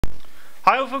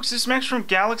Hi folks, this is Max from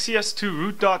Galaxy S2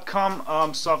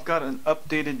 root.com. So I've got an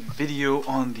updated video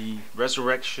on the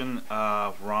Resurrection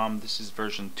ROM. This is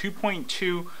version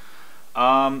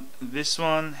 2.2. This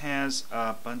one has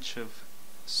a bunch of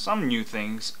some new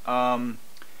things.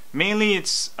 Mainly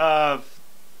it's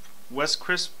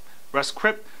Rescrypt.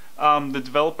 The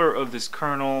developer of this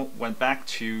kernel went back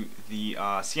to the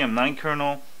CM9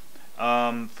 kernel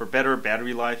for better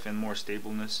battery life and more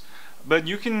stableness. But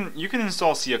you can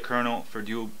install a kernel for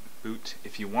dual boot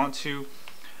if you want to.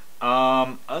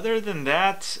 Other than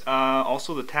that,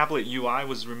 also the tablet UI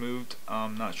was removed.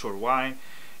 Not sure why,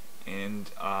 and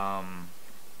I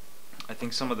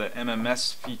think some of the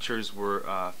MMS features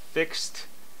were fixed,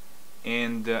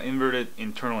 and inverted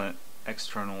internal and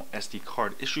external SD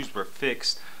card issues were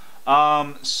fixed.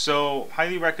 So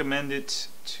highly recommend it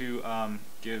to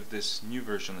give this new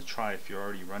version a try if you're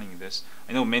already running this.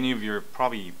 I know many of you are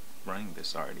probably running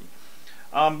this already.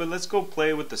 But let's go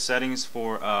play with the settings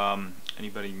for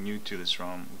anybody new to this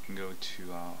ROM. We can go to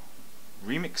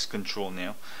remix control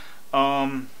now.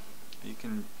 You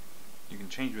can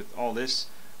change with all this.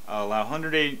 Allow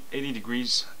 180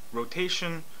 degrees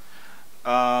rotation.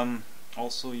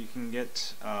 Also, you can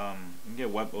get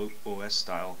web OS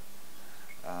style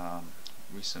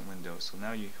recent window. So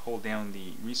now you hold down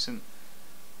the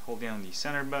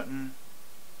center button.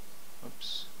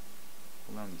 Oops.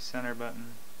 Hold down the center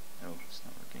button. Oh, it's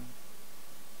not working.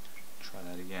 Try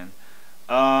that again.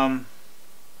 Oh,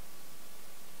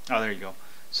 there you go.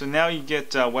 So now you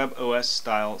get web OS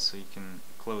style, so you can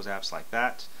close apps like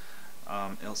that.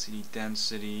 LCD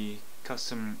density,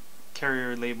 custom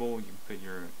carrier label. You can put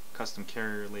your custom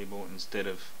carrier label instead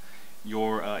of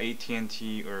your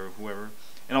AT&T or whoever.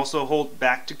 And also hold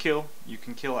back to kill. You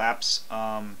can kill apps,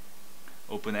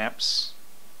 open apps.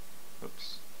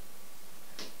 Oops.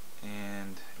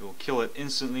 And it will kill it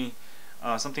instantly.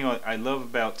 Something I love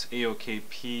about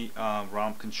AOKP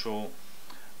ROM control.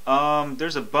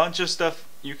 There's a bunch of stuff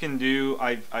you can do.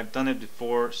 I've done it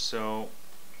before, so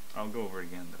I'll go over it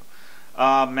again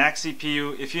though. Max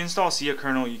CPU. If you install a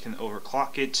kernel, you can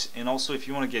overclock it, and also if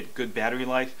you want to get good battery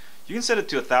life, you can set it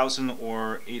to 1000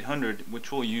 or 800,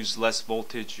 which will use less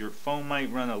voltage. Your phone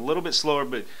might run a little bit slower,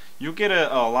 but you'll get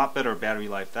a lot better battery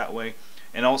life that way.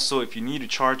 And also, if you need to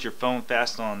charge your phone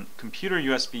fast on computer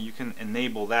USB, you can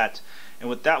enable that. And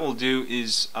what that will do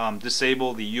is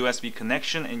disable the USB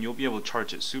connection, and you'll be able to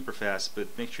charge it super fast. But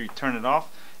make sure you turn it off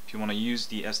if you want to use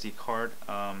the SD card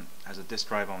as a disk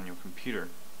drive on your computer.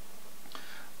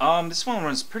 This one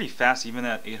runs pretty fast, even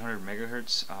at 800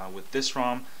 megahertz. With this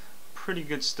ROM, pretty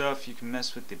good stuff. You can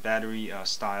mess with the battery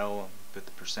style, with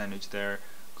the percentage there,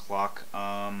 clock,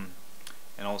 and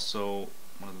also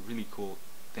one of the really cool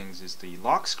things is the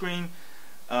lock screen.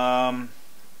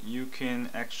 You can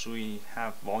actually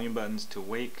have volume buttons to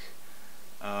wake.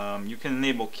 You can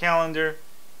enable calendar.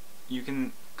 You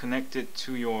can connect it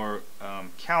to your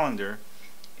calendar,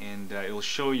 and it will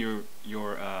show your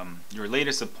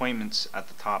latest appointments at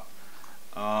the top.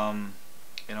 And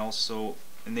also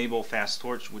enable fast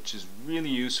torch, which is really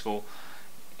useful.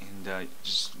 And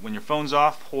just when your phone's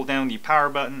off, hold down the power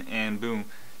button, and boom,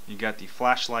 you got the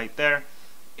flashlight there.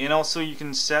 And also you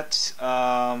can set,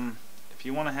 if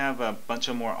you want to have a bunch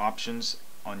of more options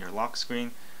on your lock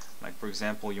screen, like for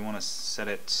example you want to set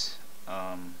it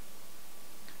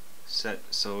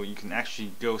so you can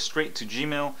actually go straight to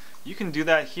Gmail. You can do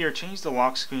that here. Change the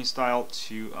lock screen style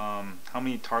to how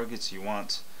many targets you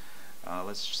want.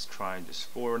 Let's just try just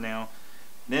 4 now.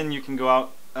 Then you can go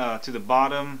out to the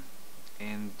bottom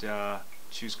and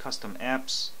choose custom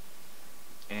apps,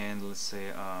 and let's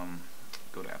say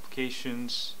go to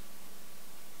applications,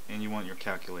 and you want your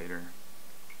calculator.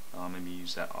 Maybe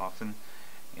use that often.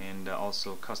 And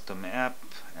also custom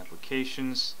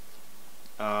applications,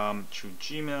 choose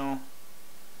Gmail,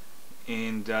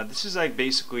 and this is like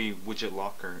basically widget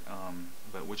locker,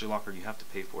 but widget locker you have to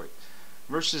pay for it.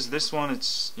 Versus this one,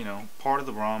 it's part of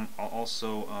the ROM.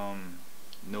 Also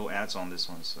no ads on this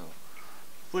one. So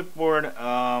Flipboard,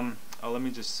 let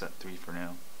me just set 3 for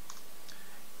now.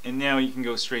 And now you can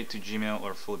go straight to Gmail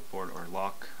or Flipboard or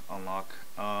unlock.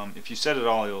 If you set it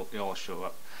all, it'll all show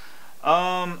up.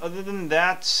 Other than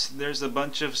that, there's a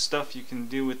bunch of stuff you can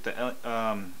do with the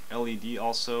LED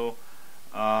also,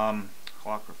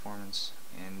 clock performance,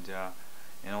 and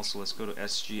also let's go to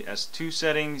S2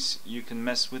 settings. You can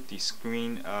mess with the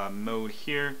screen mode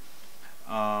here.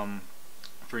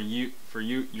 For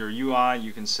your UI,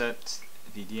 you can set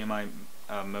the DMI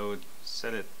mode,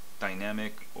 set it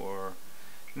dynamic or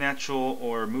natural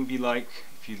or movie-like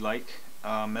if you'd like.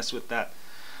 Mess with that.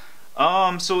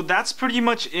 So that's pretty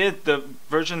much it. The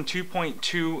version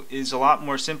 2.2 is a lot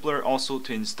more simpler also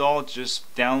to install.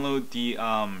 Just download the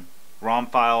ROM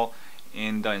file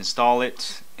and install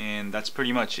it, and that's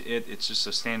pretty much it. It's just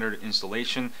a standard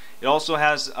installation. It also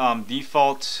has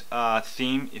default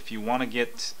theme. If you want to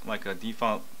get like a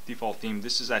default theme,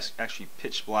 this is actually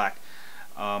pitch black.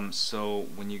 So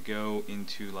when you go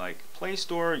into like Play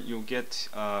Store, you'll get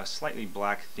slightly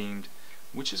black themed,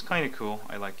 which is kind of cool.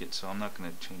 I like it, so I'm not going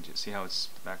to change it. See how the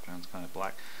background's kind of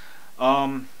black.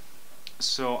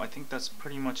 So I think that's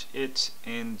pretty much it.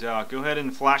 And go ahead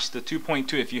and flash the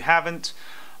 2.2 if you haven't.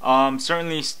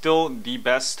 Certainly still the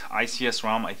best ICS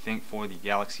ROM, I think, for the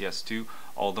Galaxy S2,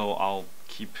 although I'll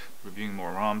keep reviewing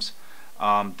more ROMs.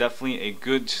 Definitely a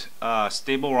good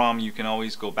stable ROM you can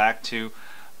always go back to.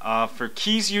 For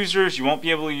keys users, you won't be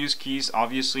able to use keys.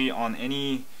 Obviously on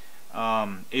any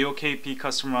AOKP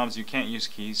custom ROMs you can't use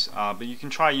keys, but you can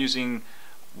try using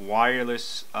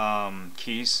wireless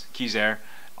keys Air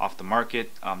off the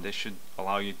market. They should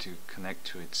allow you to connect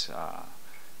to it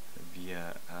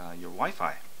via your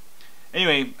Wi-Fi.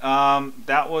 Anyway,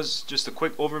 that was just a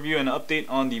quick overview and update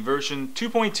on the version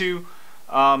 2.2.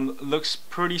 Looks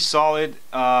pretty solid.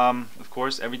 Of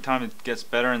course, every time it gets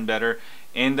better and better.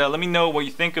 And let me know what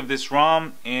you think of this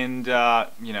ROM, and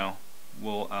you know,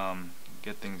 we'll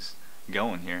get things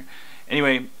going here.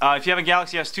 Anyway, if you have a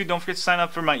Galaxy S2, don't forget to sign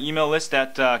up for my email list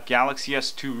at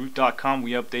galaxys2root.com.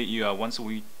 We update you once a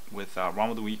week with ROM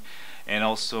of the week, and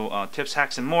also tips,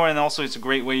 hacks, and more. And also, it's a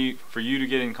great way for you to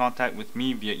get in contact with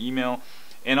me via email.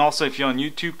 And also, if you're on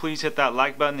YouTube, please hit that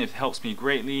like button. It helps me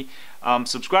greatly.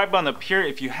 Subscribe button up here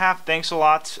if you have. Thanks a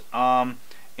lot.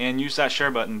 And use that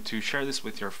share button to share this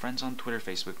with your friends on Twitter,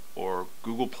 Facebook, or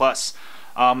Google+.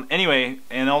 Anyway,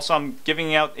 and also I'm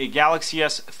giving out a Galaxy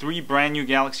S3, brand new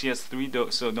Galaxy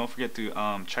S3, so don't forget to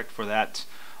check for that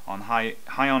on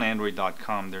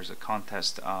highonandroid.com. There's a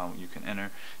contest you can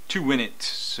enter to win it,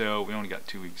 so we only got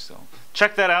 2 weeks, so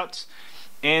check that out.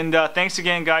 And thanks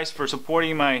again, guys, for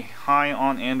supporting my High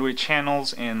on Android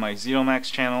channels and my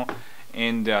ZeroMax channel,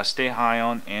 and stay high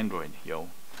on Android, yo.